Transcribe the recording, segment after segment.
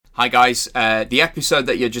Hi guys, the episode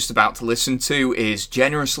that you're just about to listen to is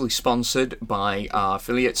generously sponsored by our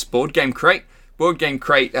affiliates Board Game Crate. Board Game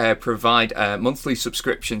Crate provide a monthly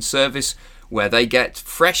subscription service where they get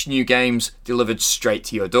fresh new games delivered straight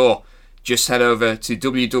to your door. Just head over to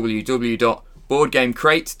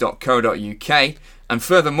www.boardgamecrate.co.uk, and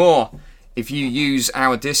furthermore, if you use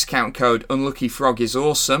our discount code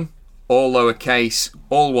UnluckyFrogIsAwesome, all lowercase,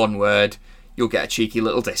 all one word, you'll get a cheeky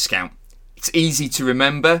little discount. It's easy to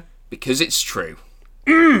remember because it's true.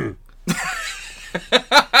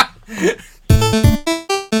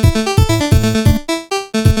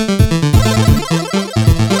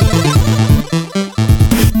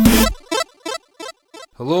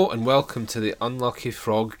 Hello and welcome to the Unlucky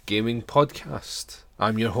Frog Gaming Podcast.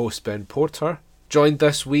 I'm your host Ben Porter, joined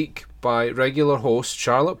this week by regular host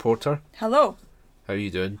Charlotte Porter. Hello. How are you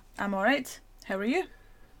doing? I'm alright. How are you?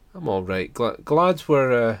 I'm alright. Glad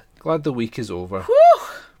the week is over. Woo!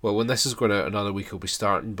 Well, when this is going out, another week will be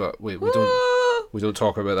starting, but we don't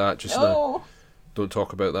talk about that just now. Don't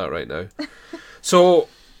talk about that right now. So,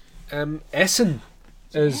 Essen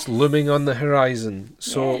is looming on the horizon.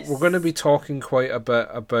 So Yes. we're going to be talking quite a bit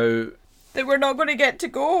about... That we're not going to get to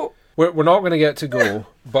go. We're not going to get to go,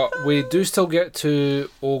 but we do still get to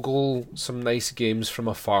ogle some nice games from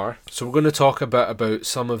afar. So we're going to talk a bit about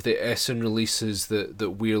some of the Essen releases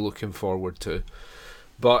that we're looking forward to.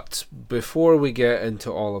 But before we get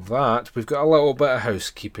into all of that, we've got a little bit of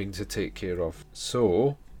housekeeping to take care of.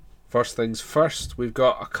 So, first things first, we've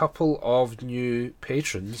got a couple of new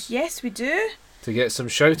patrons Yes, we do. to get some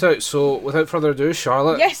shout outs. So, without further ado,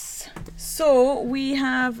 Charlotte. Yes. So, we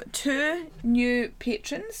have two new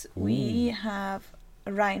patrons. We have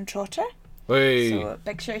Ryan Trotter. Hey. So, a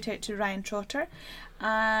big shout out to Ryan Trotter.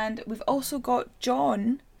 And we've also got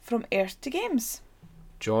John from Earth to Games.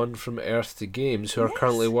 John from Earth to Games, who are Yes.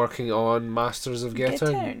 currently working on Masters of Get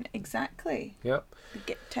Town. Town, exactly. Yep. The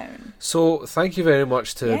Get Town. So, thank you very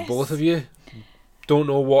much to Yes. both of you. Don't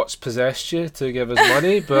know what's possessed you to give us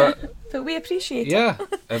money, but But we appreciate yeah,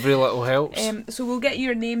 every little helps. it. So, we'll get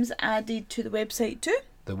your names added to the website too.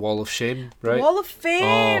 The Wall of Shame, right? The Wall of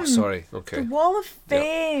Fame. Oh, sorry. Okay. The Wall of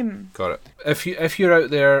Fame. Got it. If you're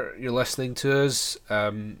out there, you're listening to us,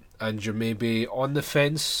 and you're maybe on the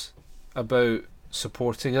fence about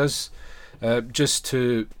supporting us, just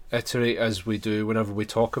to iterate as we do whenever we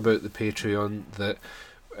talk about the Patreon, that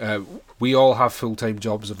we all have full-time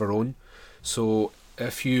jobs of our own. So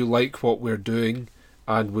if you like what we're doing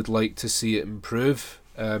and would like to see it improve,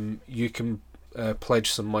 you can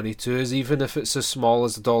pledge some money to us, even if it's as small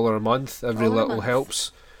as $1 a month. Every $1 a little month.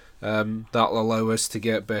 helps. That'll allow us to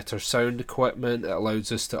get better sound equipment. It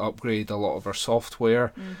allows us to upgrade a lot of our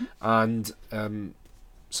software, and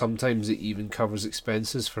sometimes it even covers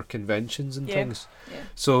expenses for conventions and Yeah. things. Yeah.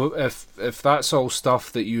 So if that's all stuff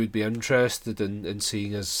that you would be interested in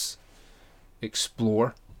seeing us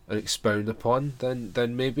explore and expound upon,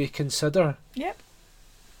 then maybe consider Yep.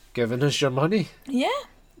 giving us your money. Yeah.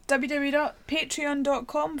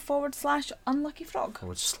 www.patreon.com/unluckyfrog.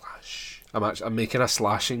 I'm making a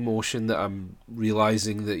slashing motion that I'm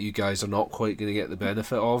realising that you guys are not quite going to get the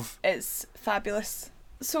benefit of. It's fabulous.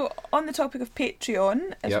 So, on the topic of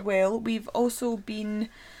Patreon as Yep. well, we've also been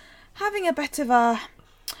having a bit of a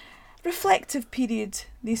reflective period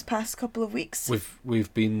these past couple of weeks.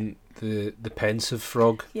 We've been the pensive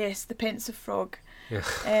frog. Yes, the pensive frog.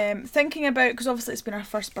 Yeah. Thinking about, because obviously it's been our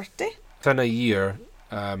first birthday. Within a year,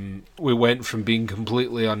 we went from being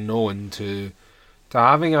completely unknown to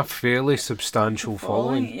having a fairly substantial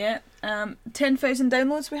following. Yeah. 10,000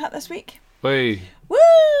 downloads we had this week. Hey, Woo!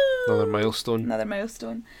 another milestone. Another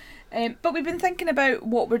milestone. But we've been thinking about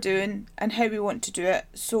what we're doing and how we want to do it.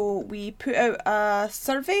 So we put out a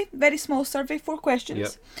survey, very small survey, 4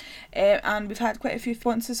 questions. And we've had quite a few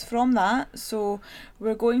responses from that. So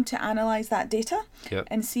we're going to analyse that data Yep.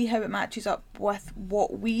 and see how it matches up with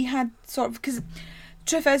what we had sort of... Because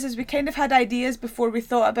truth is we kind of had ideas before we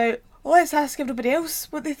thought about, let's ask everybody else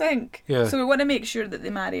what they think. Yeah. So we want to make sure that they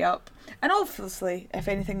marry up. And obviously, if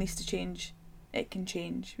anything needs to change, it can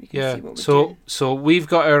change. We can see what we do. So we've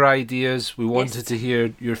got our ideas. We wanted Yes. to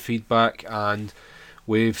hear your feedback, and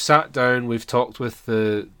we've sat down, we've talked with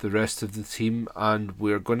the rest of the team, and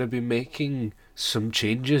we're going to be making some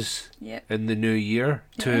changes Yep. in the new year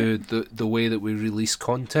to the way that we release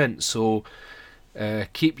content. So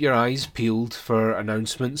keep your eyes peeled for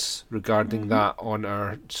announcements regarding that on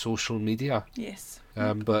our social media. Yes.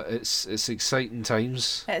 But it's exciting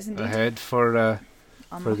times It is indeed. ahead for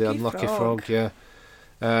the Unlucky Frog, yeah.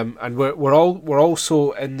 And we're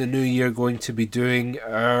also in the new year going to be doing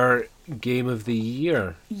our Game of the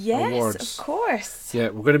Year Yes, awards. of course. Yeah,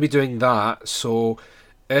 we're going to be doing that. So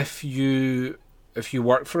if you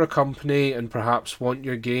work for a company and perhaps want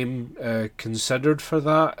your game considered for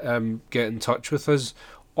that, get in touch with us.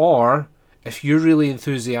 Or if you're really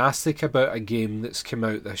enthusiastic about a game that's come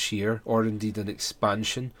out this year, or indeed an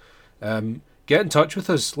expansion, get in touch with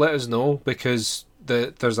us. Let us know, because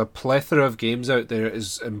there's a plethora of games out there. It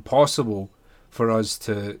is impossible for us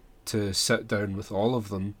to sit down with all of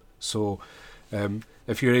them. So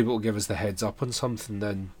if you're able to give us the heads up on something,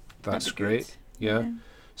 then that's great. Yeah.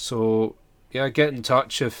 So yeah, get in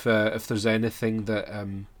touch if there's anything that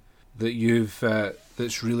you've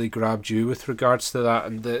that's really grabbed you with regards to that.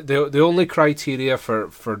 And the only criteria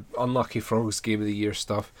for Unlucky Frogs Game of the Year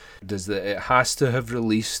stuff is that it has to have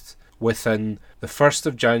released within the 1st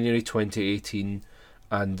of January 2018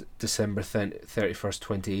 and December 31st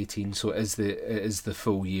 2018. So it is the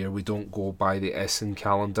full year. We don't go by the Essen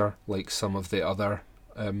calendar like some of the other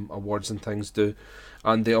awards and things do.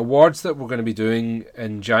 And the awards that we're going to be doing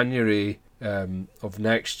in January of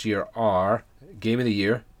next year are Game of the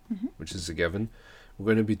Year, which is a given. We're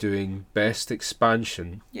going to be doing Best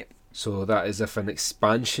Expansion. Yep. So that is if an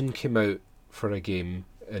expansion came out for a game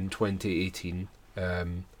in 2018,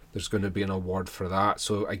 there's going to be an award for that.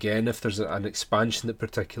 So again, if there's an expansion that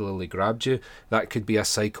particularly grabbed you, that could be a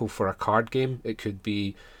cycle for a card game. It could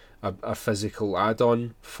be a physical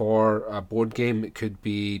add-on for a board game. It could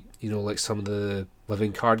be, like some of the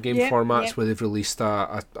living card game formats where they've released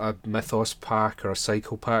a Mythos pack or a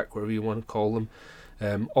Cycle pack, whatever you want to call them.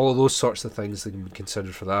 All of those sorts of things that can be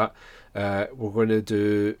considered for that. We're going to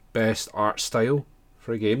do Best Art Style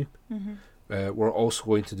for a game. We're also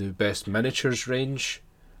going to do Best Miniatures Range.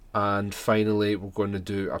 And finally, we're going to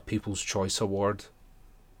do a People's Choice Award.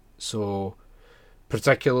 So,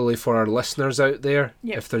 particularly for our listeners out there,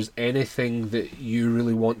 if there's anything that you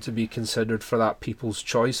really want to be considered for that People's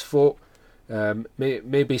Choice vote,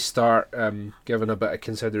 maybe start giving a bit of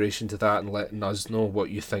consideration to that and letting us know what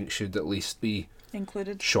you think should at least be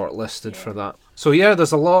included, shortlisted for that. So yeah,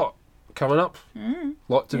 there's a lot coming up,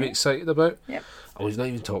 lot to be excited about. And we've not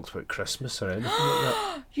even talked about Christmas or anything like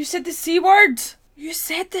that. You said the C word. You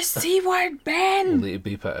said the C word, Ben. We'll need to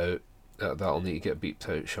beep it out. That'll need to get beeped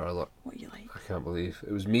out, Charlotte. What you like? I can't believe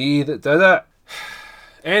it was me that did it.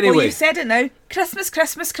 Anyway. Well, you said it now. Christmas,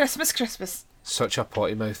 Christmas, Christmas, Christmas. Such a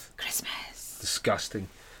potty mouth. Christmas. Disgusting.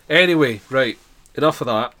 Anyway, right. Enough of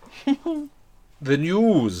that. The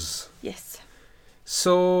news. Yes.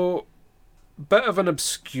 So, bit of an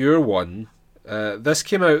obscure one. This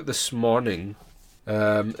came out this morning.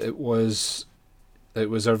 It was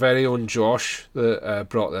our very own Josh that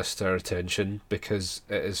brought this to our attention, because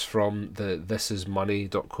it is from the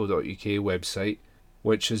thisismoney.co.uk website,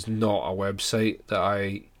 which is not a website that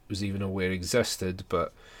I was even aware existed,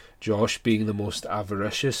 but Josh, being the most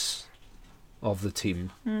avaricious of the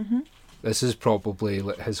team, this is probably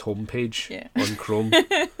like his homepage on Chrome.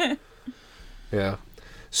 Yeah.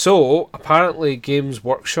 So, apparently Games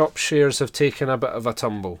Workshop shares have taken a bit of a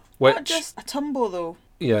tumble. Not just a tumble, though.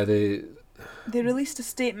 Yeah, they released a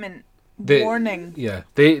statement warning. Yeah,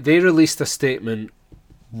 they released a statement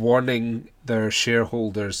warning their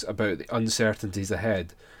shareholders about the uncertainties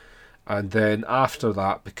ahead. And then after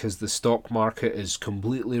that, because the stock market is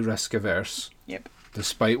completely risk averse,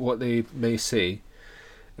 despite what they may say,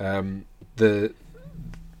 the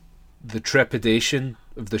trepidation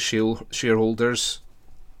of the shareholders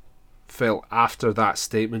felt after that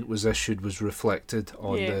statement was issued was reflected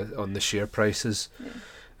on the share prices.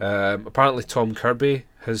 Apparently Tom Kirby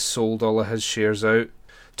has sold all of his shares out.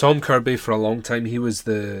 Tom Kirby, for a long time, he was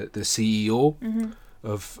the CEO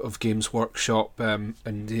of Games Workshop,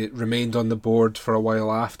 and he remained on the board for a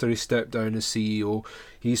while after he stepped down as CEO.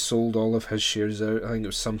 He sold all of his shares out. I think it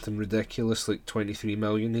was something ridiculous, like 23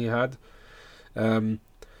 million he had.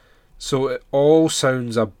 So it all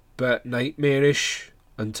sounds a bit nightmarish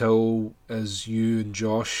until, as you and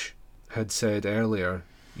Josh had said earlier,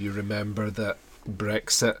 you remember that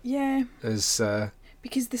Brexit is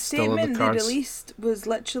because the statement they released was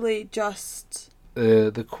literally just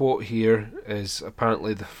the quote here is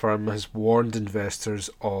apparently the firm has warned investors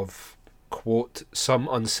of, quote, some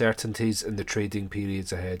uncertainties in the trading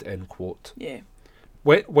periods ahead, end quote.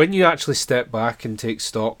 When you actually step back and take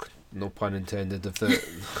stock, no pun intended, of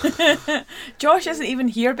the Josh isn't even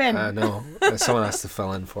here, Ben. I know, someone has to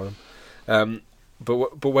fill in for him.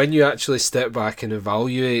 But when you actually step back and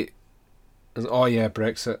evaluate, oh yeah,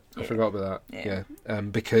 Brexit. I forgot about that. Yeah.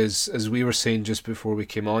 Because as we were saying just before we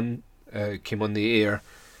came on the air,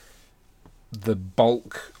 the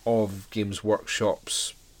bulk of Games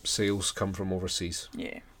Workshop's sales come from overseas.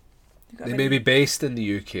 Yeah. They may be based in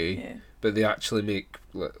the UK, but they actually make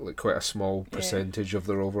like quite a small percentage of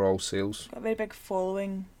their overall sales. Got a very big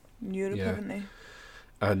following in Europe, haven't they?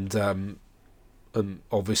 And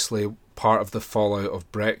obviously part of the fallout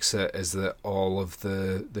of Brexit is that all of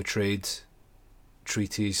the trade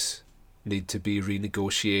treaties need to be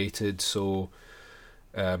renegotiated. So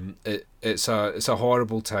it's a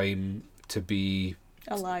horrible time to be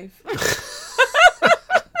alive.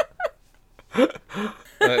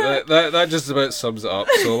 that just about sums it up.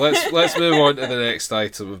 So let's move on to the next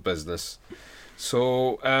item of business.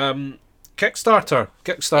 So Kickstarter.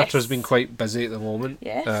 Kickstarter's been quite busy at the moment.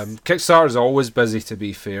 Yes. Kickstarter's always busy, to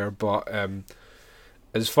be fair, but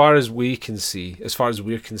as far as we can see, as far as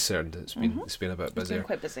we're concerned, it's been a bit busier. It's been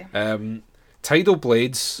quite busy. Tidal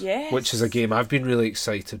Blades, Yes. which is a game I've been really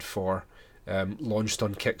excited for, launched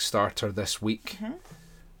on Kickstarter this week,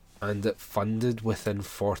 and it funded within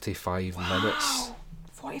 45 minutes.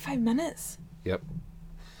 45 minutes? Yep.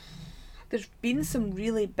 There's been some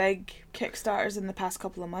really big Kickstarters in the past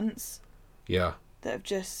couple of months Yeah. that have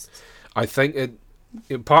just... I think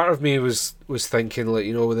part of me was thinking, like,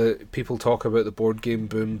 you know, the people talk about the board game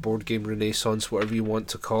boom, board game renaissance, whatever you want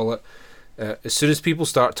to call it. As soon as people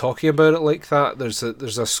start talking about it like that, there's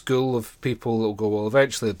a school of people that'll go, well,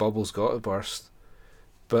 eventually the bubble's got to burst.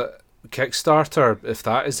 But Kickstarter, if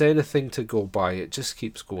that is anything to go by, it just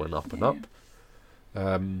keeps going up and up.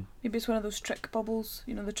 Maybe it's one of those trick bubbles,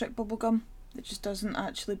 you know, the trick bubble gum that just doesn't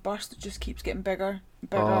actually burst, it just keeps getting bigger,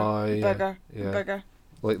 bigger.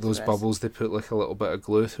 Like those bubbles, they put like a little bit of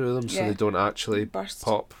glue through them so they don't actually burst.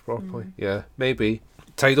 pop properly. Yeah, maybe.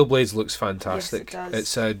 Tidal Blades looks fantastic. Yes, it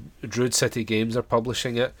does. It's Druid City Games are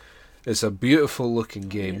publishing it. It's a beautiful looking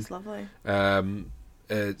game. It's lovely.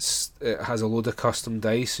 It has a load of custom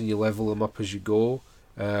dice and you level them up as you go.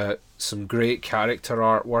 Some great character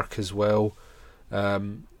artwork as well.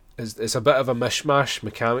 It's a bit of a mishmash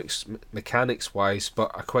mechanics wise,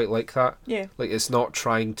 but I quite like that. Yeah. Like, it's not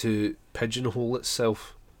trying to pigeonhole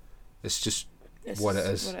itself. It's just what it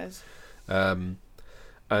is.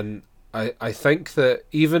 And I think that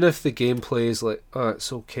even if the gameplay is like, oh,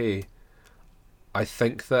 it's okay, I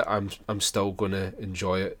think that I'm still going to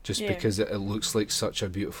enjoy it just because it looks like such a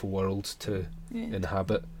beautiful world to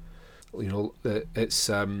inhabit. You know, it's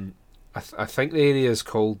I think the area is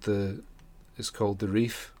called the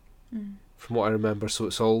Reef, from what I remember. So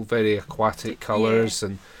it's all very aquatic colours,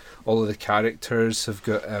 and all of the characters have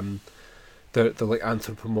got they're like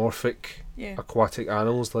anthropomorphic aquatic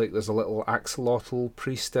animals. Like there's a little axolotl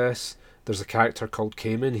priestess. There's a character called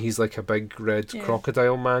Cayman. He's like a big red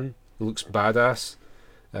crocodile man who looks badass.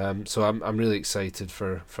 So I'm really excited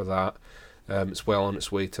for that. It's well on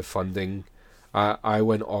its way to funding. I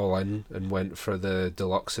went all in and went for the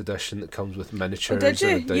deluxe edition that comes with miniatures. Oh, did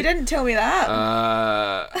you? You didn't tell me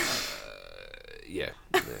that. Yeah,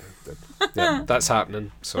 that's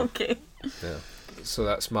happening. So okay. Yeah, so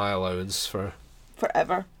that's my allowance for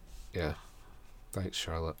forever. Yeah, thanks,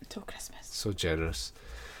 Charlotte. Till Christmas. So generous.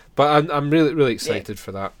 But I'm really excited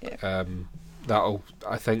for that. Yeah.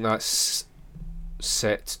 I think that's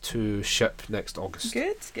set to ship next August.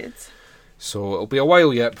 Good. So it'll be a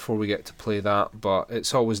while yet before we get to play that, but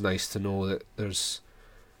it's always nice to know that there's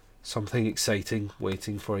something exciting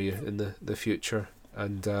waiting for you in the future,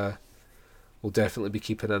 and we'll definitely be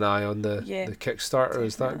keeping an eye on the Kickstarter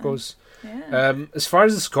as that goes. Yeah. As far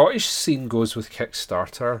as the Scottish scene goes with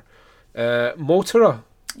Kickstarter, Motora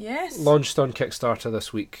launched on Kickstarter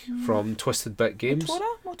this week from Twisted Bit Games.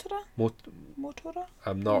 Motora?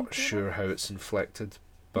 I'm not sure how it's inflected,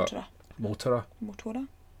 but Motora.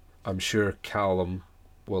 I'm sure Callum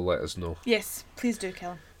will let us know. Yes, please do,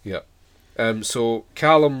 Callum. Yeah. So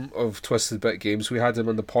Callum of Twisted Bit Games, we had him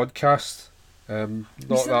on the podcast not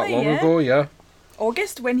recently, that long ago. Yeah.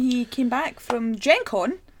 August, when he came back from Gen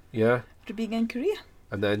Con. Yeah. After being in Korea.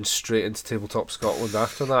 And then straight into Tabletop Scotland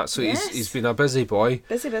after that. So he's been a busy boy.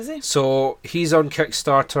 Busy. So he's on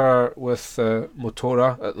Kickstarter with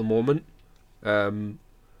Motora at the moment.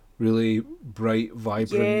 Really bright,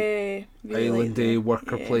 vibrant, island-y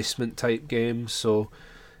worker placement type game. So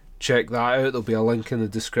check that out. There'll be a link in the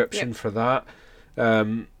description for that.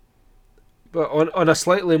 But on a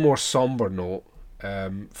slightly more somber note,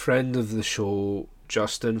 friend of the show,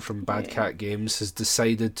 Justin from Bad Cat Games, has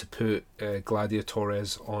decided to put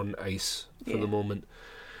Gladiatores on ice for the moment.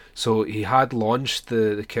 So he had launched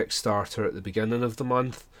the Kickstarter at the beginning of the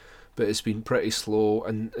month, but it's been pretty slow.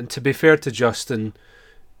 And to be fair to Justin,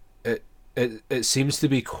 it seems to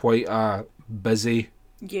be quite a busy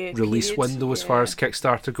release window as far as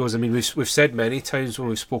Kickstarter goes. I mean, we've said many times when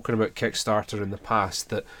we've spoken about Kickstarter in the past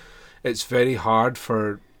that it's very hard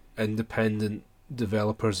for independent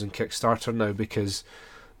developers in Kickstarter now because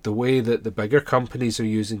the way that the bigger companies are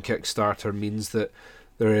using Kickstarter means that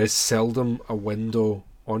there is seldom a window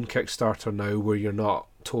on Kickstarter now where you're not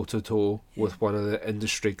toe-to-toe with one of the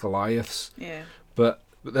industry Goliaths. Yeah. But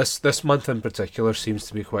this month in particular seems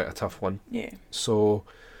to be quite a tough one. Yeah. So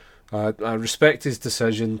I respect his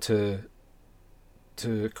decision to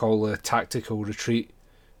call a tactical retreat.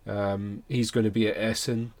 He's going to be at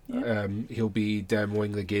Essen. Yeah. He'll be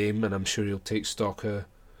demoing the game, and I'm sure he'll take stock of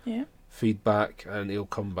feedback, and he'll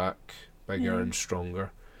come back bigger and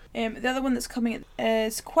stronger. The other one that's coming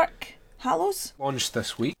is Quirk Hallows. Launched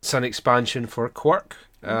this week. It's an expansion for Quirk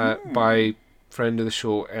by friend of the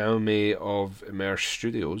show Elme of Immerse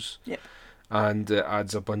Studios. Yep. And it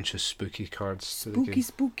adds a bunch of spooky cards to the game.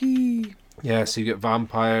 Spooky. Yeah, so you get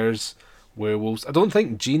vampires, werewolves. I don't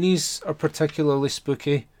think genies are particularly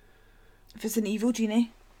spooky. If it's an evil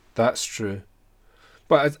genie. That's true.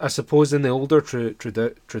 But I suppose in the older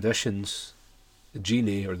traditions, the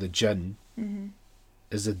genie or the jinn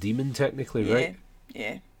is a demon technically, right?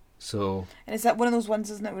 Yeah. So. And is that one of those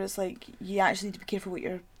ones, isn't it, where it's like you actually need to be careful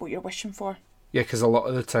what you're wishing for? Yeah, because a lot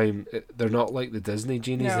of the time they're not like the Disney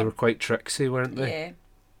genies. No. They were quite tricksy, weren't they? Yeah.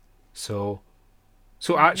 So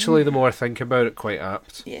actually, the more I think about it, quite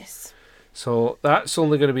apt. Yes. So that's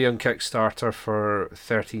only going to be on Kickstarter for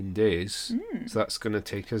 13 days. So that's going to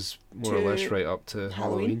take us more or less right up to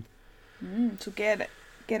Halloween. So get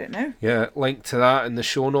it now. Yeah, link to that in the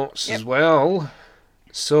show notes as well.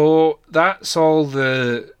 So that's all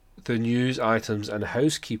the news items and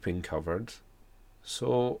housekeeping covered.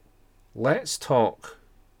 So let's talk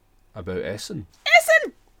about Essen.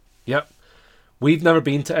 Essen! Yep. We've never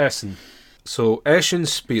been to Essen. So Essen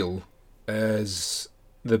Spiel is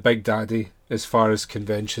the big daddy as far as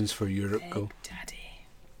conventions for Europe go. Daddy.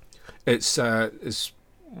 It's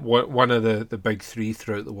one of the big three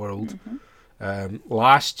throughout the world.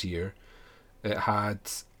 Last year it had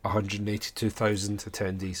 182,000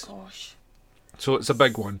 attendees. Gosh. So it's a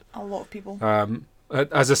big one. A lot of people.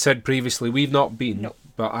 As I said previously, we've not been, No.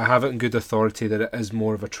 but I have it in good authority that it is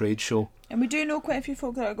more of a trade show. And we do know quite a few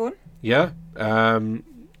folk that are going. Yeah.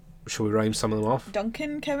 Shall we rhyme some of them off?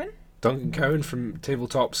 Duncan Cowan. Duncan Cowan from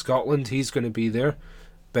Tabletop Scotland, he's going to be there.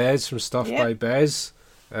 Bez from Stuff by Bez.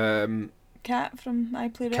 Cat from I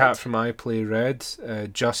Play Red. Cat from I Play Red.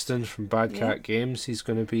 Justin from Bad Cat Games, he's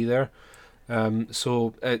going to be there.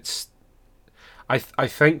 So it's, I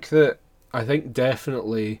think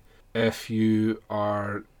definitely if you're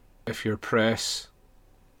press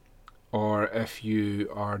or if you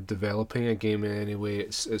are developing a game in any way,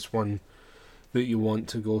 it's one that you want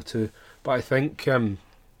to go to. But I think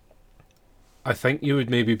you would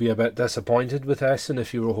maybe be a bit disappointed with Essen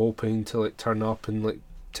if you were hoping to turn up and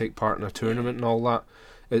take part in a tournament and all that.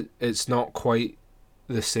 It's not quite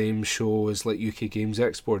the same show as UK Games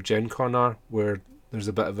Expo or Gen Con are, where there's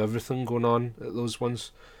a bit of everything going on at those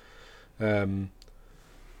ones.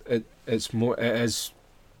 It is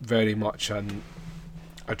very much a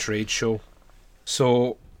trade show.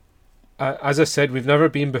 So as I said, we've never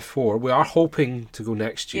been before. We are hoping to go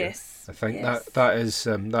next year. Yes. I think that is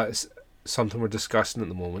something we're discussing at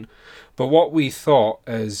the moment. But what we thought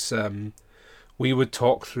is we would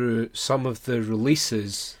talk through some of the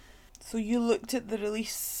releases. So you looked at the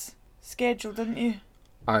release schedule, didn't you?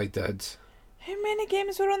 I did. How many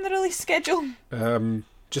games were on the release schedule?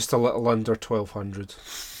 Just a little under 1,200.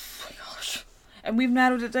 Oh my gosh. And we've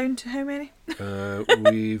narrowed it down to how many?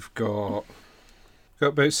 We've got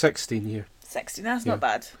about 16 here. 16, that's not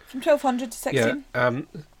bad. From 1,200 to 16. Yeah,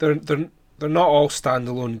 they're not all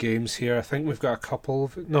standalone games here. I think we've got a couple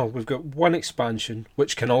of... No, we've got one expansion,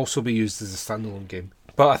 which can also be used as a standalone game.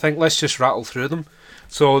 But I think let's just rattle through them.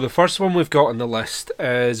 So the first one we've got on the list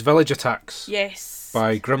is Village Attacks. Yes.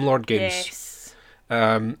 By Grimlord Games.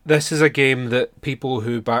 Yes. This is a game that people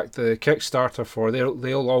who backed the Kickstarter for,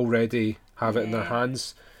 they'll already have it in their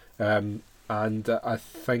hands. And I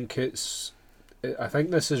think this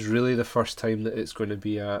is really the first time that it's going to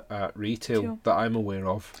be at retail that I'm aware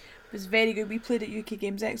of. It was very good. We played at UK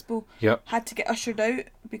Games Expo. Yep. Had to get ushered out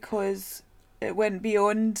because it went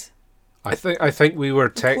beyond. I think we were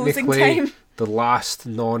technically time. the last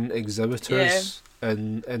non-exhibitors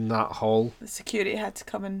in that hall. The security had to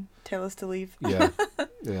come and tell us to leave.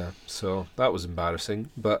 Yeah. So that was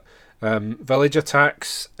embarrassing. But Village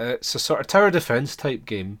Attacks, it's a sort of tower defense type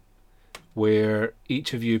game where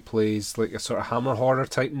each of you plays like a sort of Hammer horror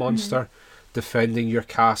type monster defending your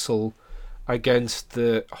castle against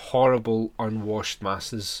the horrible unwashed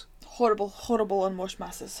masses. Horrible unwashed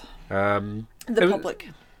masses. The public.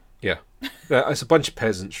 Yeah. It's a bunch of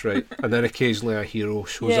peasants, right? And then occasionally a hero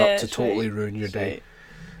shows up to totally ruin your day.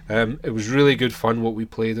 Right. It was really good fun what we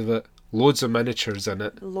played of it. loads of miniatures in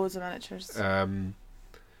it. Loads of miniatures.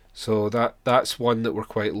 So that's one that we're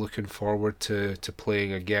quite looking forward to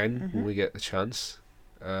playing again when we get the chance.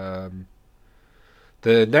 The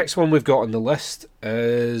next one we've got on the list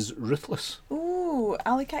is Ruthless. Ooh,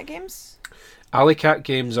 Alley Cat Games? Alley Cat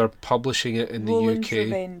Games are publishing it in Roland's the UK.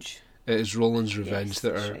 Revenge. It is Roland's Revenge Yes,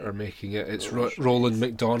 that that's are, right. are making it. It's Roland's Roland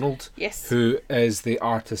Revenge. McDonald, Yes. who is the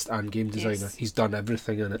artist and game designer. Yes. He's done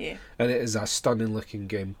everything in it. Yeah. And it is a stunning looking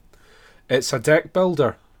game. It's a deck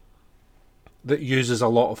builder that uses a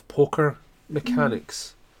lot of poker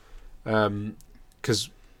mechanics. Because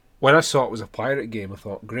when I saw it was a pirate game, I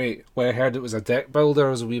thought, great. When I heard it was a deck builder,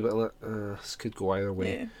 I was a wee bit like, this could go either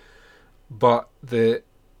way. Yeah. But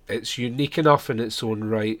it's unique enough in its own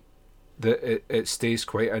right that it stays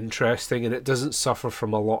quite interesting, and it doesn't suffer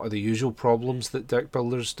from a lot of the usual problems that deck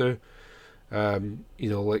builders do.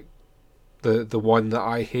 Like the one that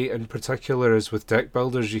I hate in particular is with deck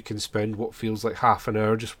builders, you can spend what feels like half an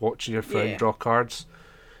hour just watching your friend Yeah. draw cards.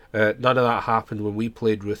 None of that happened when we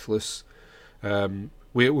played Ruthless.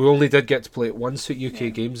 We only did get to play it once at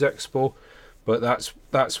UK Games Expo, but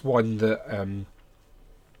that's one that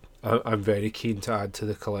I'm very keen to add to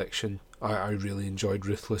the collection. I really enjoyed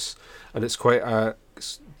Ruthless, and it's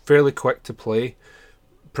it's fairly quick to play,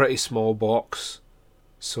 pretty small box,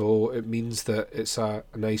 so it means that it's a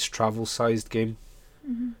nice travel-sized game,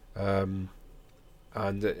 and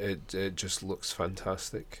it just looks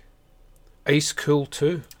fantastic. Ice Cool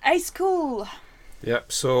 2. Ice Cool.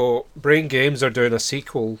 Yep, so Brain Games are doing a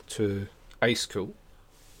sequel to Ice Cool.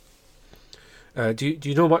 Do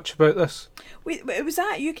you know much about this? It was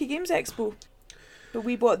at UK Games Expo, but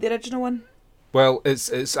we bought the original one. Well,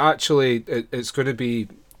 it's actually it's going to be,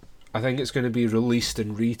 I think it's going to be released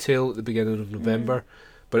in retail at the beginning of November,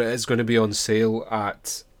 but it is going to be on sale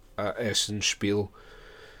at Essen Spiel.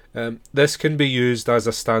 This can be used as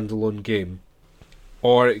a standalone game,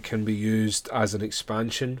 or it can be used as an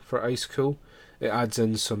expansion for Ice Cool. It adds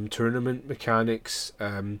in some tournament mechanics.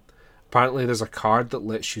 Apparently there's a card that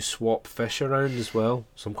lets you swap fish around as well,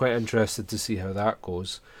 so I'm quite interested to see how that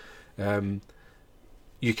goes.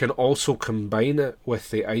 You can also combine it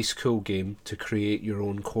with the Ice Cool game to create your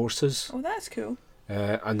own courses. Oh, that's cool.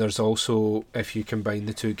 And there's also, if you combine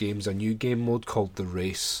the two games, a new game mode called The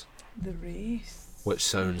Race, The Race. which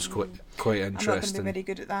sounds quite I'm not going to be interesting. very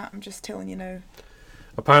good at that. I'm just telling you now.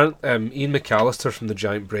 Apparently, Ian McAllister from the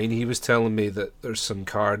Giant Brain, he was telling me that there's some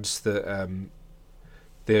cards that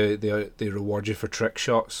they reward you for trick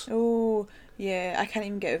shots. Oh, yeah. I can't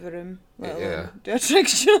even get out of the room, let alone Yeah. do a trick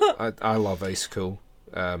shot. I love Ice Cool.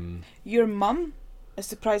 Your mum is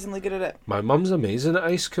surprisingly good at it. My mum's amazing at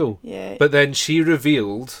Ice Cool. Yeah. But then she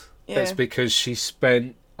revealed Yeah. it's because she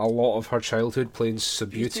spent a lot of her childhood playing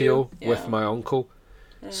Subutio Yeah. with my uncle.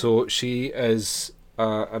 So she is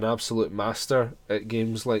an absolute master at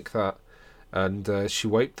games like that. And she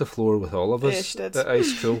wiped the floor with all of us Yeah, she did. at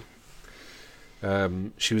Ice Cool.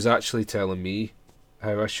 She was actually telling me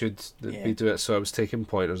how I should be doing it, so I was taking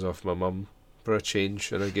pointers off my mum for a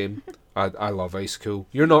change in a game. I love Ice Cool.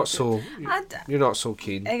 You're not so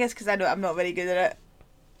keen. I guess because I'm not very good at it.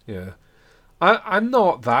 Yeah, I'm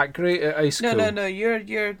not that great at Ice Cool. No.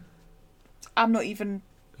 You're. I'm not even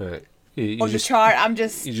Right. You on just, the chart. I'm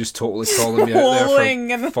just. you're just totally calling me out Rolling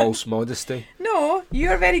there for and- false modesty. No,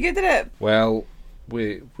 you're very good at it. Well,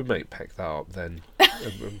 we might pick that up then.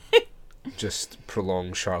 Just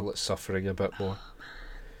prolong Charlotte's suffering a bit more.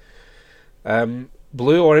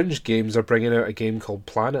 Blue Orange Games are bringing out a game called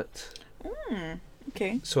Planet.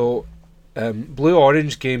 Okay. So, Blue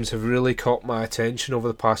Orange Games have really caught my attention over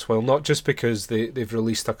the past while. Not just because they've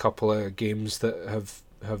released a couple of games that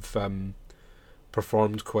have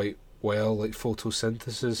performed quite well, like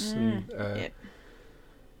Photosynthesis, and Yep.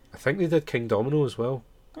 I think they did King Domino as well.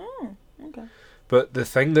 Oh, okay. But the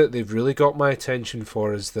thing that they've really got my attention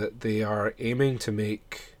for is that they are aiming to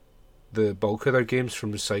make the bulk of their games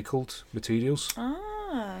from recycled materials.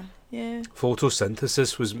 Ah, yeah.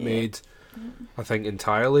 Photosynthesis was made, I think,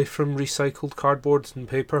 entirely from recycled cardboard and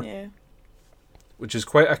paper, Yeah. which is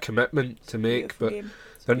quite a commitment to make. Beautiful But game.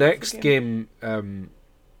 It's a their beautiful next game,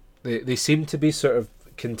 they seem to be sort of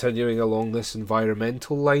continuing along this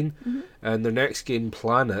environmental line, and their next game,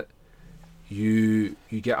 Planet, you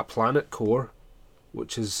get a planet core,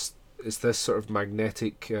 which is this sort of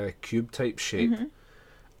magnetic cube type shape,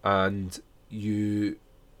 and you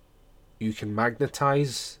can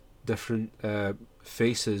magnetize different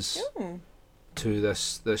faces Oh. to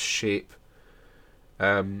this shape,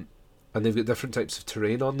 and they've got different types of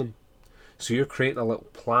terrain on them. So you're creating a little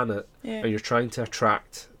planet, Yeah. and you're trying to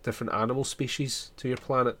attract different animal species to your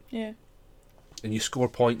planet. Yeah. and you score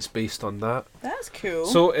points based on that. That's cool.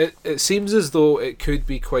 So it seems as though it could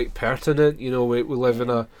be quite pertinent. You know, we live in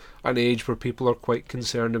an age where people are quite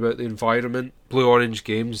concerned about the environment. Blue Orange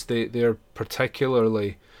Games, they're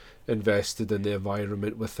particularly invested in the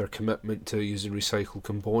environment with their commitment to using recycled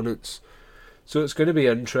components. So it's going to be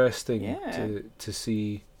interesting to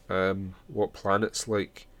see what Planet's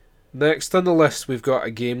like. Next on the list, we've got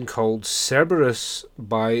a game called Cerberus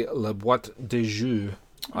by La Boîte de Jeux.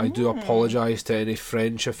 I do apologise to any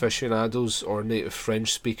French aficionados or native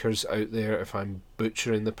French speakers out there if I'm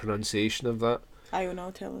butchering the pronunciation of that. Iona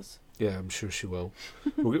will tell us. Yeah, I'm sure she will.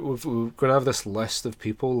 we're going to have this list of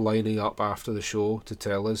people lining up after the show to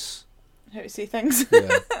tell us how to say things.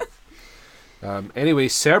 Yeah. Anyway,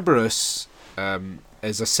 Cerberus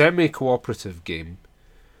is a semi-cooperative game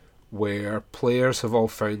where players have all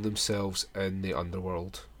found themselves in the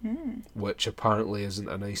underworld, which apparently isn't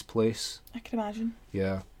a nice place. I can imagine.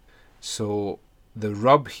 Yeah. So the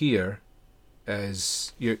rub here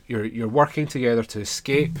is you're working together to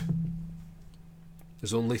escape.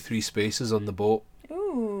 There's only 3 spaces on the boat.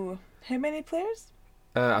 Ooh. How many players?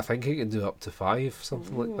 I think you can do up to 5,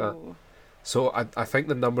 something like that. So I think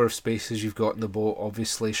the number of spaces you've got in the boat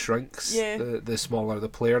obviously shrinks the smaller the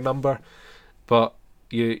player number. But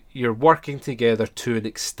you're working together to an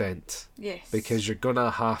extent. Yes. Because you're going to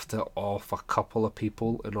have to off a couple of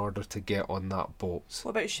people in order to get on that boat.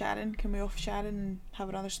 What about Sharon? Can we off Sharon and have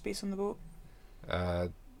another space on the boat?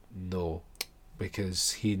 No.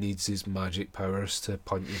 Because he needs his magic powers to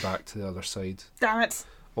punt you back to the other side. Damn it.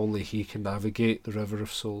 Only he can navigate the River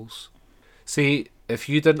of Souls. See, if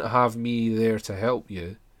you didn't have me there to help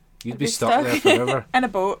you, you'd be stuck there forever. In a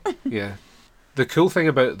boat. Yeah. The cool thing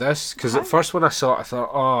about this, because at first when I saw it, I thought,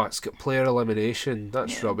 oh, it's got player elimination.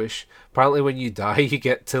 That's rubbish. Apparently when you die, you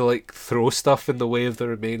get to like throw stuff in the way of the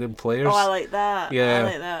remaining players. Oh, I like that. Yeah. I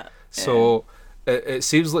like that. So it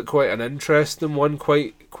seems like quite an interesting one,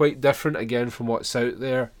 quite different again from what's out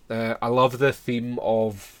there. I love the theme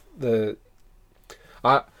of the...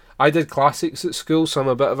 I did classics at school, so I'm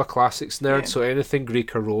a bit of a classics nerd. So anything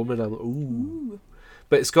Greek or Roman, I'm ooh.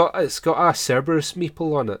 But it's got a Cerberus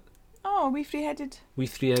meeple on it. Oh, wee three-headed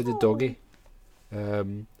doggy.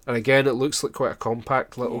 And again, it looks like quite a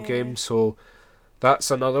compact little game. So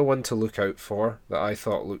that's another one to look out for that I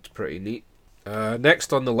thought looked pretty neat.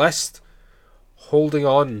 Next on the list, Holding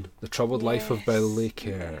On: The Troubled Life of Billy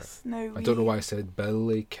Kerr. Yes. Now I don't know why I said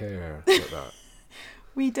Billy Kerr like that.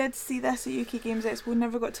 We did see this at UK Games Expo,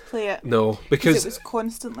 never got to play it. No, because it was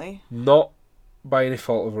constantly. Not by any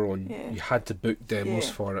fault of our own. Yeah. You had to book demos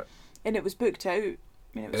for it. And it was booked out. I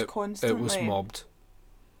mean, it was constantly. It was mobbed.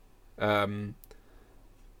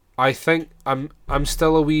 I think I'm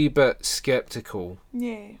still a wee bit sceptical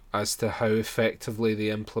as to how effectively they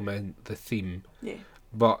implement the theme. Yeah.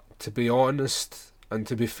 But to be honest, and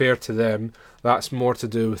to be fair to them, that's more to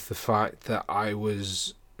do with the fact that I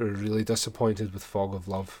was really disappointed with Fog of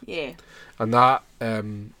Love. Yeah. And that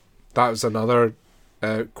was another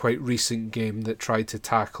quite recent game that tried to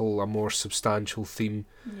tackle a more substantial theme,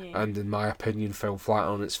 and in my opinion fell flat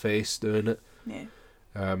on its face doing it. Yeah.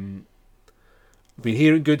 I've been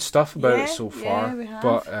hearing good stuff about it so far, we have.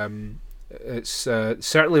 But it's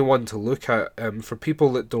certainly one to look at. For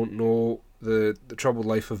people that don't know the Troubled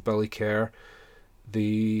Life of Billy Kerr,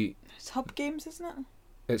 it's Hub Games, isn't it?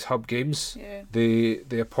 It's Hub Games. Yeah. The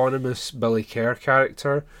eponymous Billy Kerr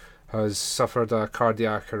character has suffered a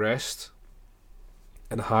cardiac arrest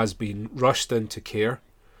and has been rushed into care,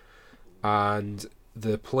 and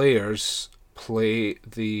the players play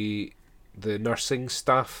the nursing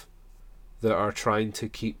staff that are trying to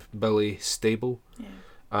keep Billy stable. Yeah.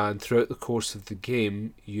 And throughout the course of the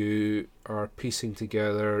game, you are piecing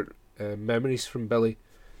together memories from Billy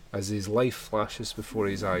as his life flashes before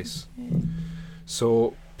his eyes. Yeah.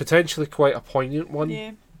 So potentially quite a poignant one.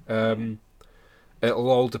 Yeah.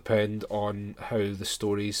 It'll all depend on how the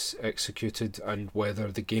story's executed and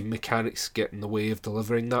whether the game mechanics get in the way of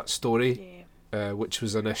delivering that story, which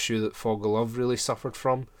was an issue that Fog of Love really suffered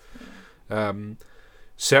from. Yeah.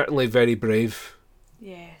 Certainly very brave.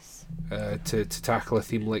 Yes. To tackle a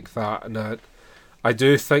theme like that, and I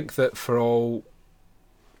do think that for all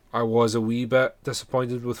I was a wee bit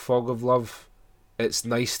disappointed with Fog of Love, it's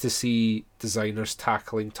nice to see designers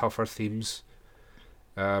tackling tougher themes.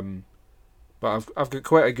 But I've got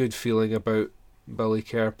quite a good feeling about Billy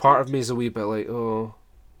Kerr. Part of me is a wee bit like, oh,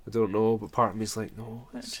 I don't know, but part of me is like, no.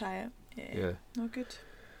 Let's try it. Yeah. No good.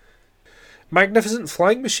 Magnificent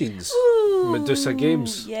Flying Machines. Ooh, Medusa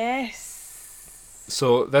Games. Yes.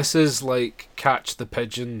 So this is like Catch the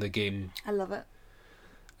Pigeon, the game. I love it.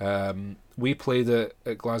 We played it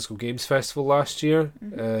at Glasgow Games Festival last year.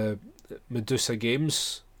 Mm-hmm. Medusa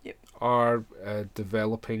Games Yep. are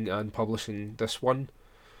developing and publishing this one.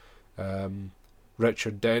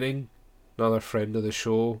 Richard Denning, another friend of the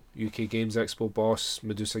show, UK Games Expo boss,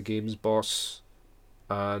 Medusa Games boss,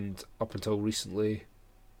 and up until recently,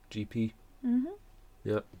 GP.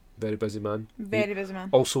 Very busy man. Very busy man.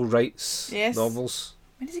 Also writes Yes. novels.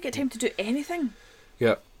 When does he get time to do anything?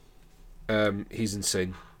 Yeah. He's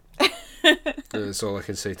insane. That's all I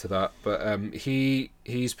can say to that. But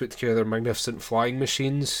he's put together Magnificent Flying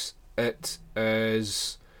Machines. It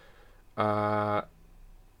is an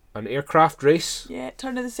aircraft race Yeah,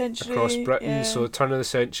 turn of the century. across Britain. Yeah. So turn of the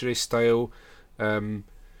century style.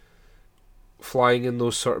 Flying in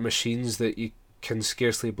those sort of machines that you can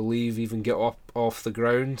scarcely believe even get up off the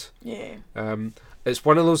ground. Yeah. It's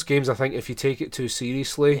one of those games, I think, if you take it too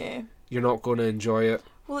seriously, Yeah. you're not going to enjoy it.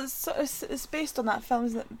 Well, it's based on that film,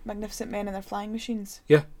 isn't it? Magnificent Men and Their Flying Machines.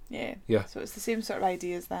 Yeah. Yeah. Yeah. So it's the same sort of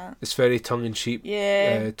idea as that. It's very tongue-in-cheek.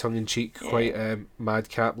 Yeah. Tongue-in-cheek, Yeah. quite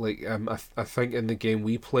madcap. Like I think in the game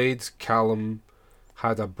we played, Callum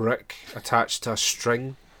had a brick attached to a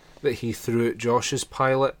string that he threw at Josh's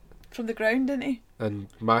pilot, From the ground, didn't he? and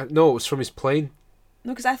no, it was from his plane.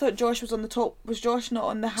 No, because I thought Josh was on the top. Was Josh not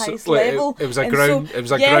on the highest So, like, level? It was a And ground. so- It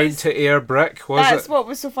was a yes, ground to air brick, was That's it? what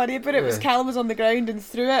was so funny about it. Was Yeah. Callum was on the ground and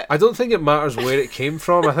threw it. I don't think it matters where it came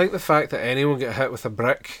from. I think the fact that anyone get hit with a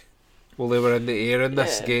brick while they were in the air in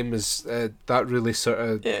this Yeah. game is that really sort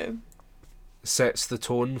of Yeah. sets the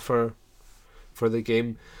tone for the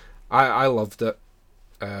game. I loved it,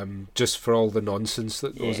 just for all the nonsense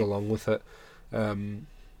that goes Yeah. along with it.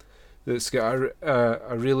 It's got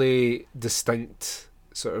a really distinct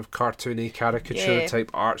sort of cartoony caricature Yeah.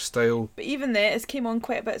 type art style. But even that, it's came on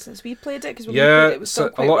quite a bit since we played it. Because when we Yeah, played it, it was still so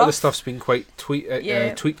a quite lot rough. of the stuff's been quite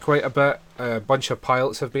Yeah. tweaked quite a bit. A bunch of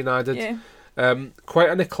pilots have been added. Yeah. Quite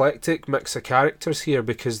an eclectic mix of characters here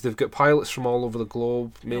because they've got pilots from all over the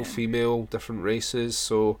globe, male, Yeah. female, different races.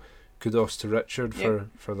 So kudos to Richard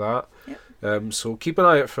for that. Yep. So keep an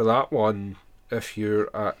eye out for that one if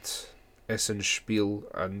you're at Essenspiel,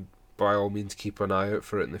 and by all means keep an eye out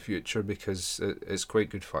for it in the future because it's quite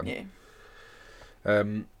good fun. Yeah.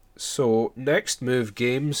 So next move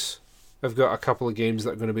games, I've got a couple of games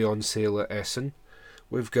that are going to be on sale at Essen.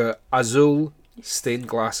 We've got Azul, Stained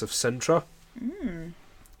Glass of Sintra,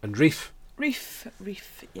 and Reef. Reef,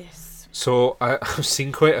 yes. So I've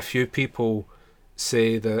seen quite a few people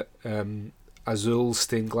say that Azul,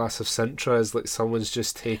 Stained Glass of Sintra is like someone's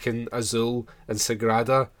just taken Azul and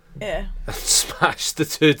Sagrada Yeah. and smashed the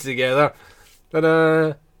two together.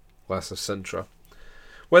 Ta-da! Glass of Sintra.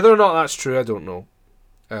 Whether or not that's true, I don't know.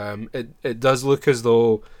 It does look as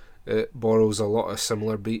though it borrows a lot of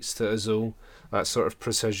similar beats to Azul. That sort of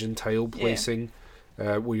precision tile placing,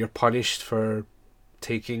 where you're punished for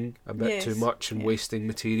taking a bit too Yes, much and yeah. wasting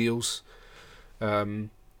materials.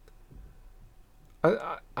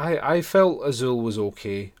 I felt Azul was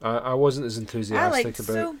okay. I wasn't as I enthusiastic liked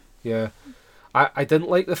about. so. Yeah. I didn't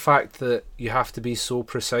like the fact that you have to be so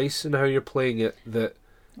precise in how you're playing it that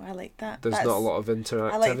I like that. there's not a lot of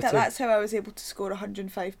interactivity. I like that. That's how I was able to score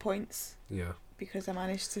 105 points Yeah. because I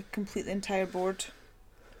managed to complete the entire board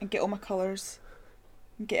and get all my colours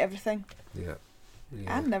and get everything. Yeah.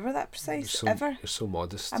 Yeah. I'm never that precise, you're ever. so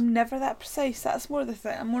modest. I'm never that precise. That's more the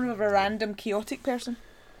thing. I'm more of a random, chaotic person.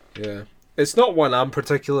 Yeah. It's not one I'm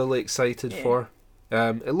particularly excited Yeah. for.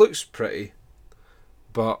 It looks pretty,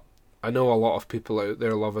 but I know a lot of people out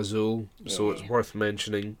there love Azul, so it's Yeah. worth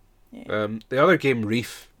mentioning. Yeah. The other game,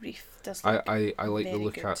 Reef, Reef does I look like the very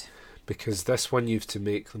look good. at, because this one you've to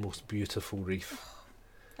make the most beautiful reef.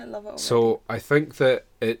 I love it already. So I think that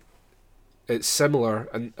it's similar,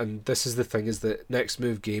 and this is the thing, is that Next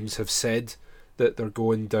Move Games have said that they're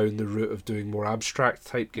going down the route of doing more abstract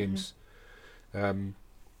type games.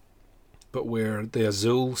 But where the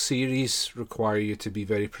Azul series require you to be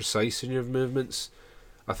very precise in your movements,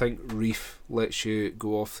 I think Reef lets you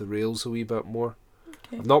go off the rails a wee bit more.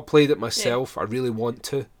 Okay. I've not played it myself. I really want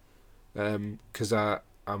to, because I'm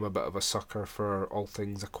a bit of a sucker for all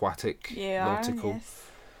things aquatic, nautical. Yes.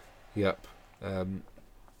 Yep.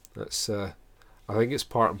 That's. I think it's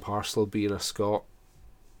part and parcel of being a Scot.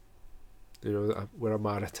 You know, we're a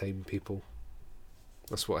maritime people.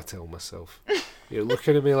 That's what I tell myself. You're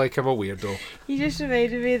looking at me like I'm a weirdo. You just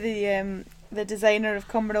reminded me of the designer of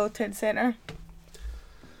Cumbernauld Town Centre.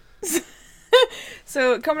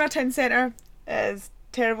 So Cumbernauld Town Centre is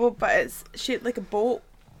terrible, but it's shaped like a boat,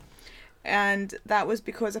 and that was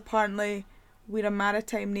because apparently we're a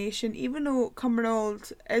maritime nation, even though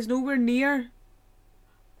Cumbernauld is nowhere near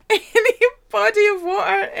any body of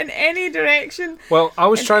water in any direction. Well, I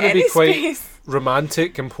was in trying to be any quite space.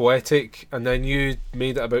 romantic and poetic, and then you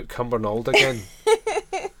made it about Cumbernauld again.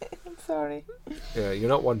 I'm sorry. Yeah, you're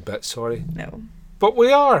not one bit sorry. No. But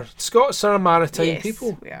we are. Scots are a maritime Yes,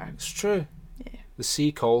 people. we are. It's true. Yeah. The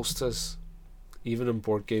sea calls to us, even in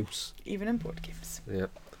board games. Even in board games. Yeah.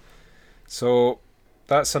 So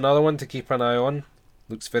that's another one to keep an eye on.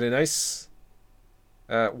 Looks very nice.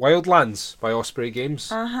 Wildlands by Osprey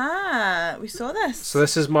Games. Aha, we saw this. So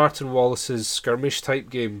this is Martin Wallace's skirmish type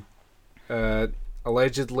game.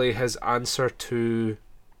 Allegedly his answer to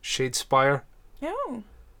Shadespire. Oh.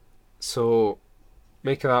 So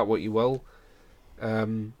make of that what you will.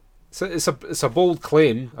 So it's a bold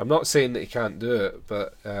claim. I'm not saying that he can't do it,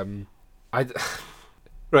 but right.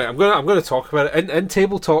 I'm gonna talk about it. In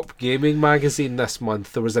Tabletop Gaming magazine this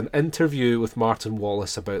month, there was an interview with Martin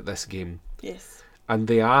Wallace about this game. Yes. And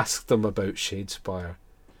they asked him about Shadespire.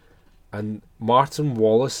 And Martin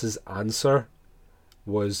Wallace's answer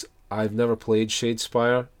was, I've never played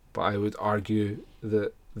Shadespire, but I would argue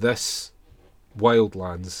that this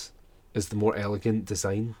Wildlands is the more elegant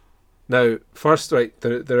design. Now, first, right,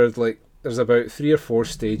 there's about 3 or 4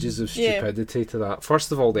 stages of stupidity to that.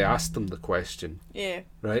 First of all, they asked him the question. Yeah.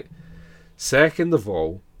 Right? Second of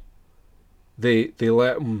all, they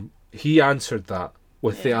let him, he answered that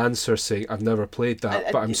with the answer saying, I've never played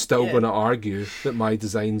that, but I'm still going to argue that my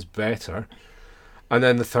design's better. And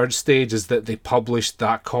then the third stage is that they published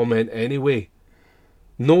that comment anyway.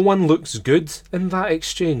 No one looks good in that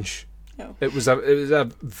exchange. No. It was a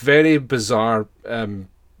very bizarre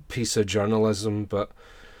piece of journalism, but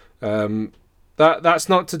that's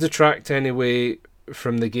not to detract anyway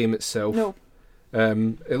from the game itself. No.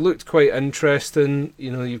 It looked quite interesting.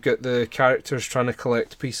 You know, you've got the characters trying to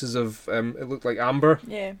collect pieces of it looked like amber.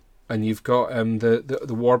 Yeah. And you've got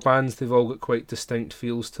the war bands. They've all got quite distinct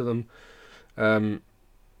feels to them.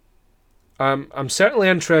 I'm certainly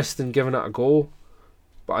interested in giving it a go,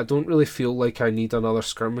 but I don't really feel like I need another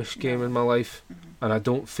skirmish game in my life, and I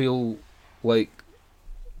don't feel like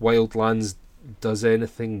Wildlands does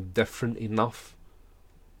anything different enough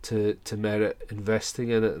to merit investing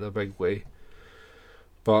in it in a big way.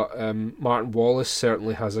 But Martin Wallace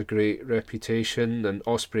certainly has a great reputation, and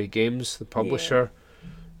Osprey Games, the publisher,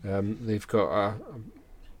 they've got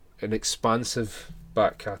an expansive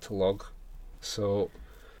back catalogue, so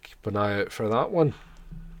keep an eye out for that one.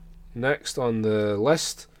 Next on the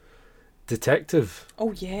list, Detective.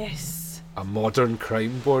 Oh, yes. A modern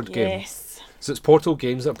crime board game. Yes. So it's Portal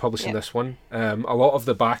Games that are publishing this one. A lot of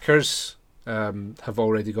the backers have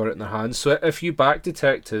already got it in their hands. So if you back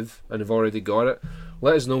Detective and have already got it,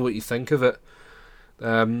 let us know what you think of it.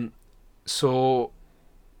 So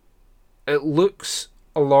it looks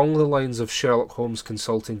along the lines of Sherlock Holmes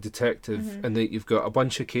Consulting Detective, in that you've got a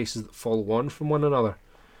bunch of cases that follow on from one another.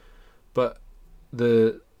 But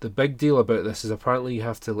the big deal about this is apparently you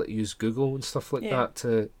have to use Google and stuff like that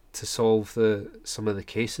to solve some of the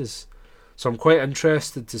cases. So I'm quite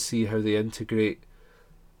interested to see how they integrate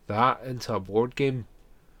that into a board game.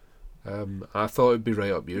 I thought it'd be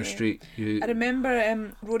right up your street. I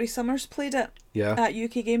remember Rory Summers played it at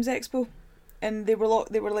UK Games Expo, and they were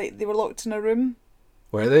locked. They were locked in a room.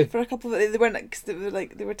 Were they? For a couple of they weren't, cause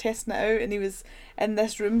they were testing it out, and he was in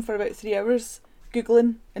this room for about 3 hours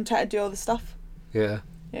googling and trying to do all the stuff. Yeah.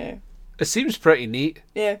 Yeah. It seems pretty neat.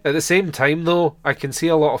 Yeah. At the same time, though, I can see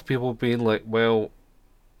a lot of people being like, well,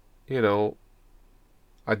 you know,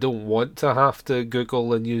 I don't want to have to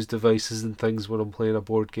Google and use devices and things when I'm playing a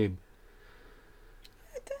board game.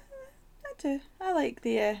 I do. I like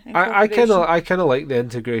the I kind of like the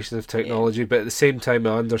integration of technology, but at the same time,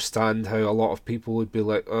 I understand how a lot of people would be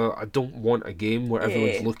like, I don't want a game where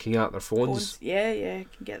everyone's looking at their phones. Yeah, I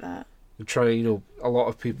can get that. And try, a lot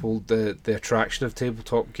of people, the attraction of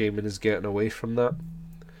tabletop gaming is getting away from that.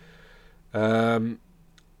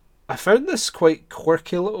 I found this quite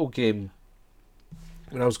quirky little game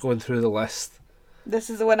when I was going through the list.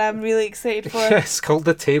 This is the one I'm really excited for. It's called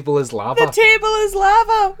The Table is Lava. The Table is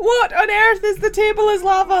Lava! What on earth is The Table is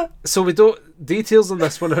Lava? So details on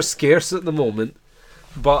this one are scarce at the moment,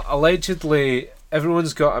 but allegedly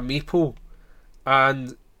everyone's got a meeple,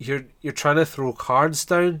 and you're trying to throw cards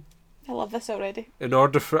down. I love this already. In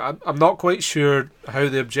order for... I'm not quite sure how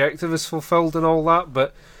the objective is fulfilled and all that,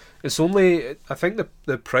 but it's only... I think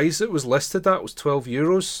the price it was listed at was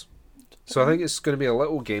 €12. So I think it's going to be a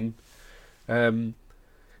little game.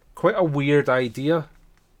 Quite a weird idea,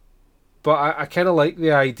 but I kind of like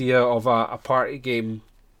the idea of a party game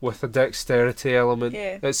with a dexterity element.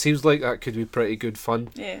 Yeah. It seems like that could be pretty good fun.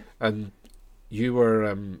 Yeah. And you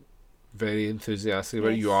were very enthusiastic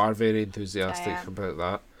about it. You are very enthusiastic about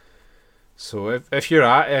that. So if you're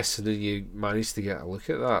at Essen and you manage to get a look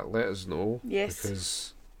at that, let us know. Yes.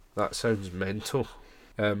 Because that sounds mental.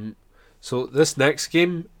 So this next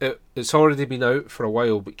game, it's already been out for a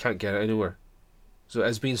while, but can't get it anywhere. So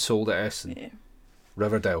it's been sold at Essen. Yeah.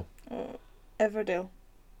 Riverdale. Everdale.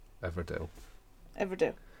 Everdale.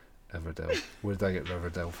 Everdale. Everdale. Where did I get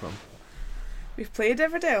Riverdale from? We've played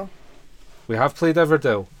Everdale. We have played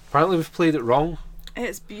Everdale. Apparently we've played it wrong.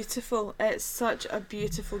 It's beautiful. It's such a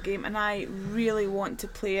beautiful game, and I really want to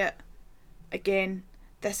play it again.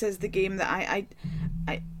 This is the game that I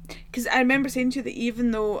because I remember saying to you that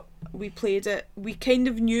even though we played it, we kind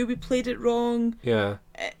of knew we played it wrong. Yeah.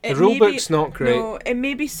 The rulebook's not great. No, it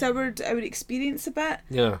maybe soured our experience a bit.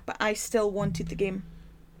 Yeah. But I still wanted the game.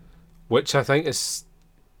 Which I think is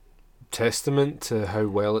testament to how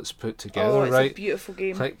well it's put together, it's right? a beautiful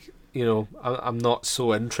game. Like, you know, I'm not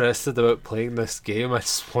so interested about playing this game. I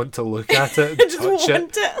just want to look at it and I just touch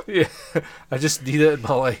want it. it. Yeah, I just need it in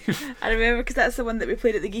my life. I remember because that's the one that we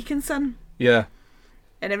played at the Geek and Son. Yeah.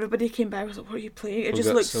 And everybody came by and was like, what are you playing? It We've just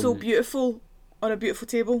got looked so some- beautiful on a beautiful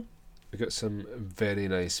table. We got some very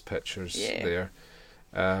nice pictures Yeah.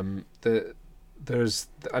 there. There's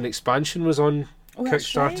an expansion was on Oh,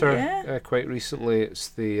 that's right, Kickstarter yeah. quite recently. It's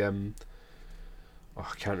the I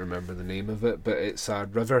can't remember the name of it, but it's a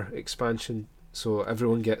river expansion. So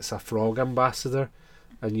everyone gets a frog ambassador,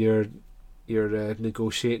 and you're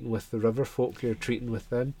negotiating with the river folk. You're treating with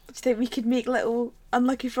them. Do you think we could make little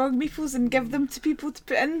unlucky frog meeples and give them to people to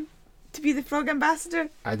put in to be the frog ambassador?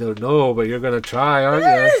 I don't know, but you're gonna try, aren't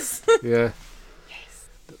Yes! you? Yeah.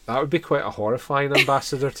 That would be quite a horrifying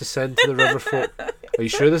ambassador to send to the river folk. Are you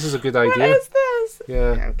sure this is a good idea? What is this?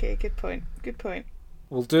 Yeah. Okay, good point. Good point.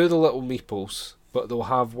 We'll do the little meeples, but they'll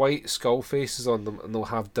have white skull faces on them, and they'll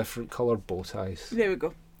have different coloured bow ties. There we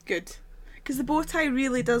go. Good. Because the bow tie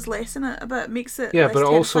really does lessen it a bit. Makes it Yeah, less but it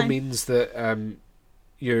also terrifying. means that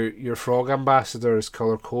your frog ambassador is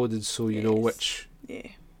colour coded, so you know Yes. which Yeah.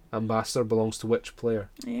 ambassador belongs to which player.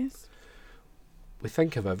 Yes. We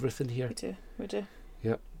think of everything here. We do. We do.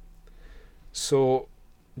 So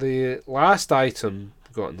the last item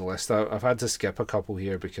we've got on the list, I've had to skip a couple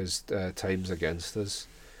here because time's against us.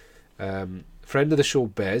 Friend of the show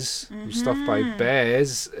Bez, stuff by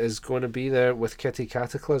Bez, is going to be there with Kitty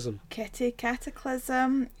Cataclysm. Kitty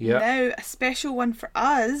Cataclysm. Yeah. Now, a special one for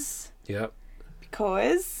us Yep.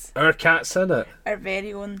 because Our cat's in it. our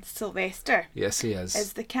very own Sylvester Yes, he is.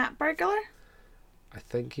 is the cat burglar. I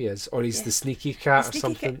think he is. Or he's Yeah. the sneaky cat The or sneaky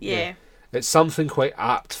something. cat. Yeah. It's something quite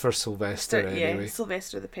apt for Sylvester anyway. Yeah,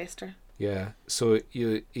 Sylvester the Pester. Yeah. So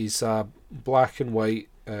he's a black and white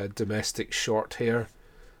domestic short hair,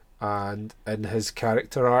 and in his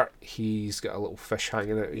character art he's got a little fish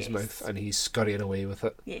hanging out of his Yes. mouth and he's scurrying away with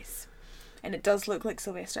it. Yes. And it does look like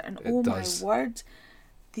Sylvester. And It oh does. my word.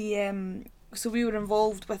 The so we were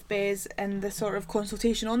involved with Bez in the sort of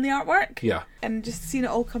consultation on the artwork. Yeah. And just seeing it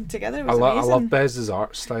all come together I was amazing. love Bez's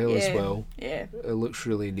art style as Yeah. well. Yeah. It looks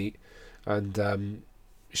really neat, and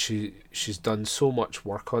she's done so much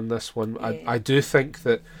work on this one. Yeah. I do think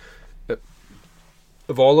that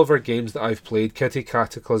of all of our games that I've played, Kitty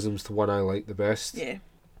Cataclysm's the one I like the best. Yeah.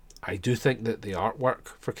 I do think that the artwork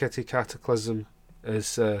for Kitty Cataclysm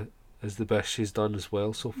is the best she's done as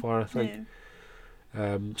well so far, I think.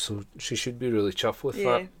 So she should be really chuffed with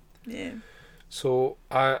Yeah. that. Yeah. So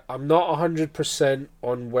I'm not 100%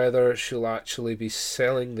 on whether she'll actually be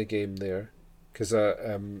selling the game there, because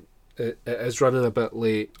it is running a bit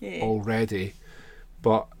late Yeah. already,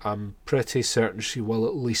 but I'm pretty certain she will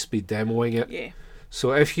at least be demoing it. Yeah.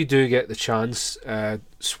 So if you do get the chance,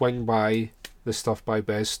 swing by the Stuff by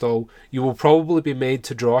Bez stall. You will probably be made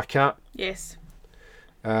to draw a cat. Yes.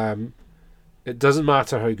 It doesn't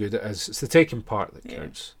matter how good it is, it's the taking part that Yeah.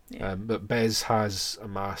 counts. Yeah. But Bez has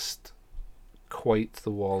amassed quite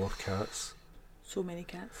the wall of cats. So many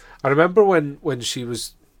cats. I remember when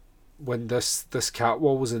this cat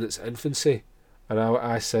wall was in its infancy, and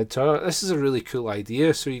I said to her, "This is a really cool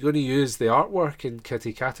idea. So you're going to use the artwork in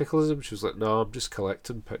Kitty Cataclysm?" She was like, "No, I'm just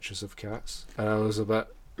collecting pictures of cats." And I was a bit,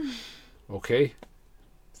 okay.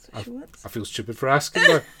 So she wants. I feel stupid for asking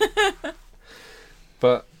her,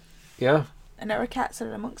 but yeah, And our cats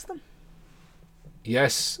are amongst them.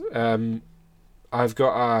 yes. I've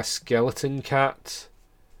got a skeleton cat,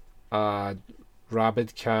 a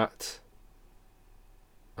rabid cat,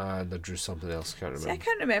 and I drew something else. Can't See, I remember.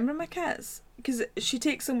 can't remember my cats because she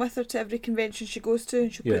takes them with her to every convention she goes to,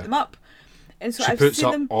 and she'll Yeah. put them up. And so She I've puts seen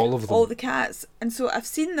up them, all of them. all the cats, and so I've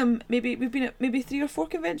seen them. Maybe we've been at maybe 3 or 4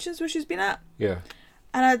 conventions where she's been at, Yeah.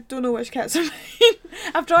 and I don't know which cats are mine.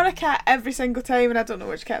 I've drawn a cat every single time, and I don't know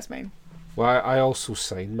which cat's mine. Well, I also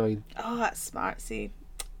sign mine. Oh, that's smart. See,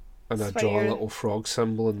 And I draw a little frog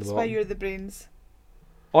symbol in the bottom. That's why you're the brains.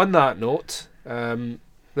 On that note, there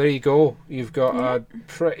you go. You've got a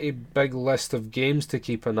pretty big list of games to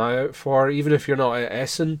keep an eye out for. Even if you're not at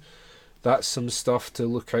Essen, that's some stuff to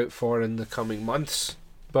look out for in the coming months.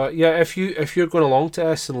 But yeah, if you're going along to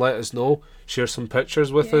Essen, let us know. Share some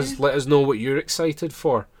pictures with us. Let us know what you're excited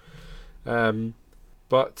for.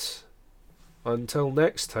 But until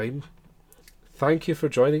next time, thank you for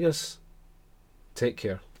joining us. Take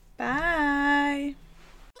care. Bye.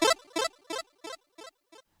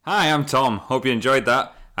 Hi, I'm Tom. Hope you enjoyed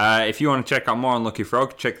that. If you want to check out more Unlucky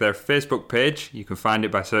Frog, check their Facebook page. You can find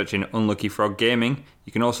it by searching Unlucky Frog Gaming.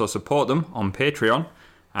 You can also support them on Patreon.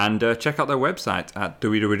 And check out their website at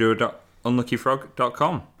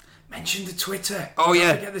www.unluckyfrog.com. Mention the Twitter. Oh,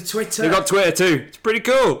 yeah. Don't forget the Twitter. They've got Twitter too. It's pretty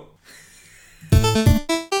cool.